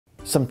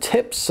some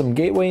tips, some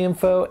gateway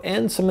info,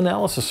 and some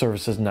analysis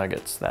services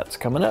nuggets. That's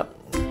coming up.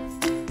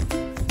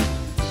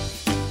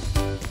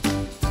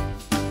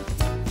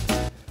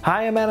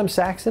 Hi, I'm Adam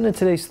Saxton, and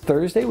today's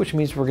Thursday, which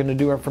means we're going to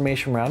do our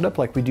information roundup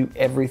like we do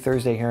every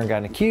Thursday here on Guy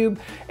in a Cube.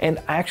 And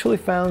I actually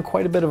found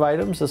quite a bit of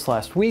items this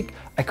last week.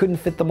 I couldn't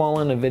fit them all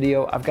in a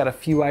video. I've got a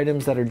few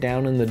items that are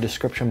down in the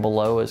description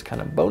below as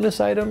kind of bonus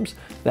items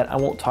that I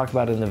won't talk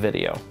about in the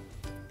video.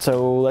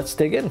 So let's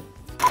dig in.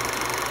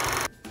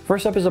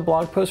 First up is a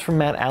blog post from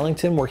Matt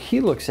Allington where he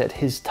looks at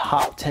his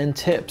top 10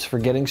 tips for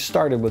getting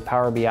started with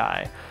Power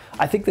BI.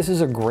 I think this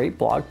is a great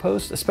blog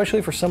post,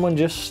 especially for someone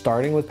just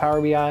starting with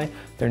Power BI.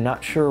 They're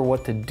not sure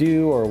what to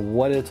do or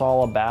what it's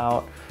all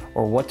about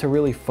or what to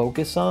really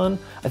focus on.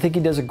 I think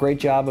he does a great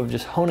job of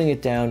just honing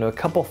it down to a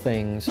couple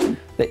things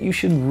that you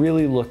should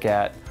really look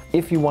at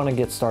if you want to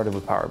get started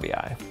with Power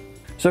BI.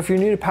 So if you're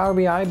new to Power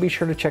BI, be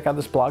sure to check out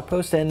this blog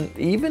post, and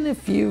even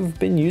if you've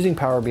been using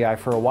Power BI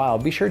for a while,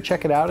 be sure to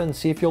check it out and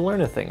see if you'll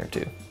learn a thing or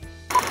two.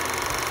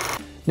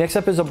 Next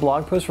up is a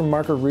blog post from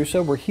Marco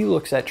Russo where he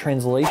looks at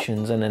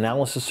translations and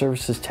analysis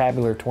services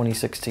Tabular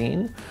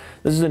 2016.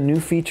 This is a new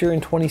feature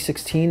in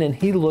 2016, and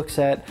he looks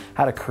at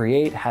how to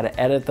create, how to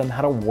edit them,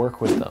 how to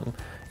work with them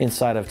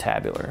inside of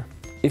Tabular.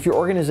 If your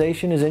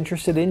organization is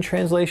interested in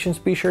translations,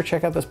 be sure to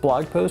check out this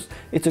blog post.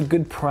 It's a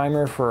good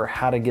primer for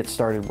how to get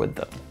started with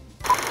them.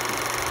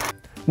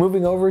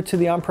 Moving over to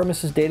the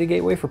on-premises data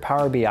gateway for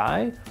Power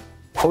BI,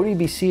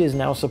 ODBC is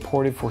now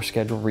supported for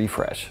scheduled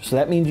refresh. So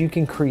that means you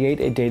can create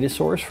a data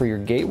source for your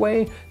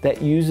gateway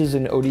that uses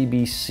an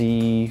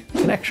ODBC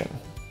connection.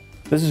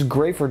 This is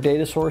great for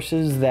data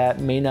sources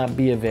that may not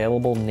be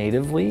available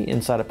natively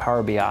inside of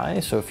Power BI.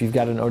 So if you've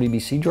got an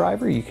ODBC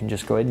driver, you can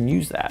just go ahead and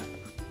use that.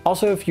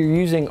 Also, if you're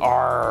using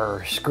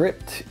R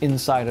script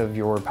inside of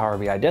your Power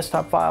BI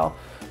desktop file,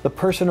 the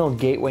personal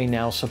gateway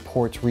now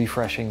supports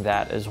refreshing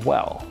that as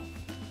well.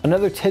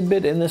 Another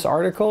tidbit in this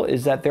article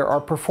is that there are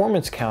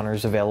performance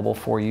counters available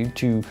for you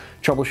to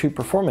troubleshoot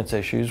performance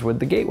issues with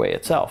the gateway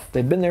itself.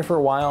 They've been there for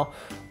a while,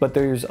 but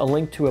there's a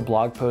link to a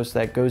blog post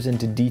that goes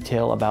into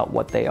detail about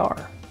what they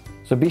are.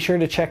 So be sure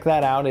to check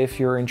that out if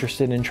you're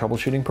interested in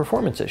troubleshooting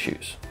performance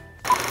issues.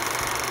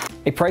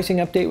 A pricing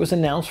update was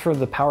announced for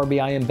the Power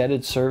BI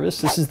embedded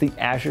service. This is the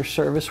Azure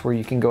service where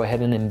you can go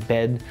ahead and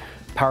embed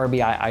Power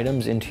BI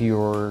items into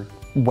your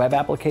web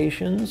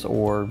applications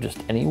or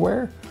just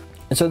anywhere.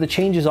 And so the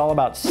change is all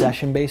about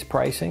session-based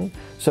pricing.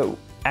 So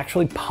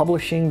actually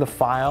publishing the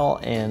file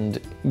and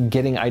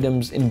getting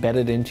items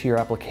embedded into your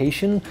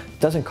application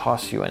doesn't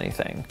cost you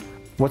anything.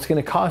 What's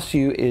going to cost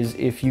you is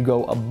if you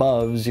go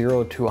above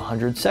 0 to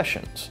 100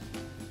 sessions.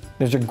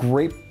 There's a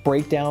great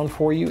breakdown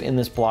for you in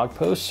this blog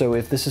post, so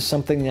if this is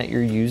something that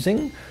you're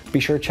using,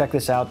 be sure to check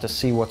this out to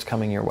see what's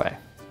coming your way.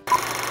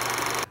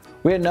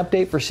 We had an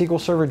update for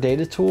SQL Server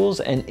Data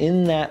Tools, and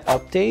in that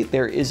update,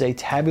 there is a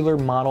Tabular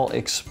Model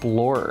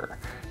Explorer.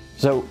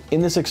 So in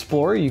this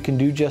Explorer, you can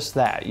do just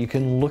that. You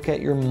can look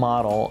at your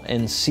model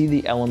and see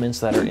the elements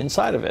that are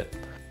inside of it.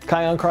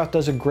 Kai Uncroft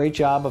does a great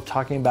job of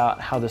talking about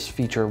how this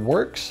feature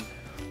works.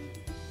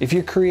 If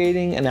you're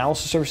creating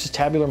analysis services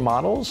tabular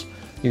models,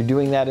 you're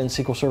doing that in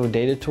SQL Server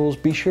Data Tools,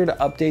 be sure to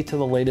update to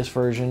the latest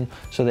version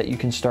so that you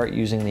can start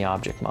using the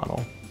object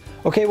model.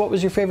 Okay, what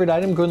was your favorite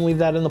item? Go ahead and leave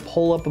that in the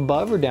poll up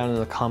above or down in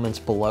the comments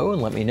below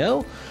and let me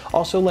know.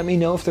 Also, let me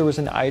know if there was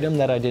an item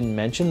that I didn't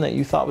mention that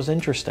you thought was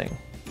interesting.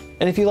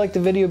 And if you liked the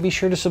video, be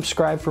sure to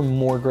subscribe for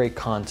more great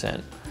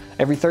content.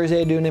 Every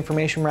Thursday I do an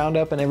information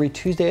roundup, and every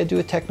Tuesday I do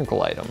a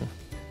technical item.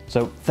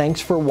 So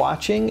thanks for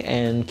watching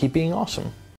and keep being awesome.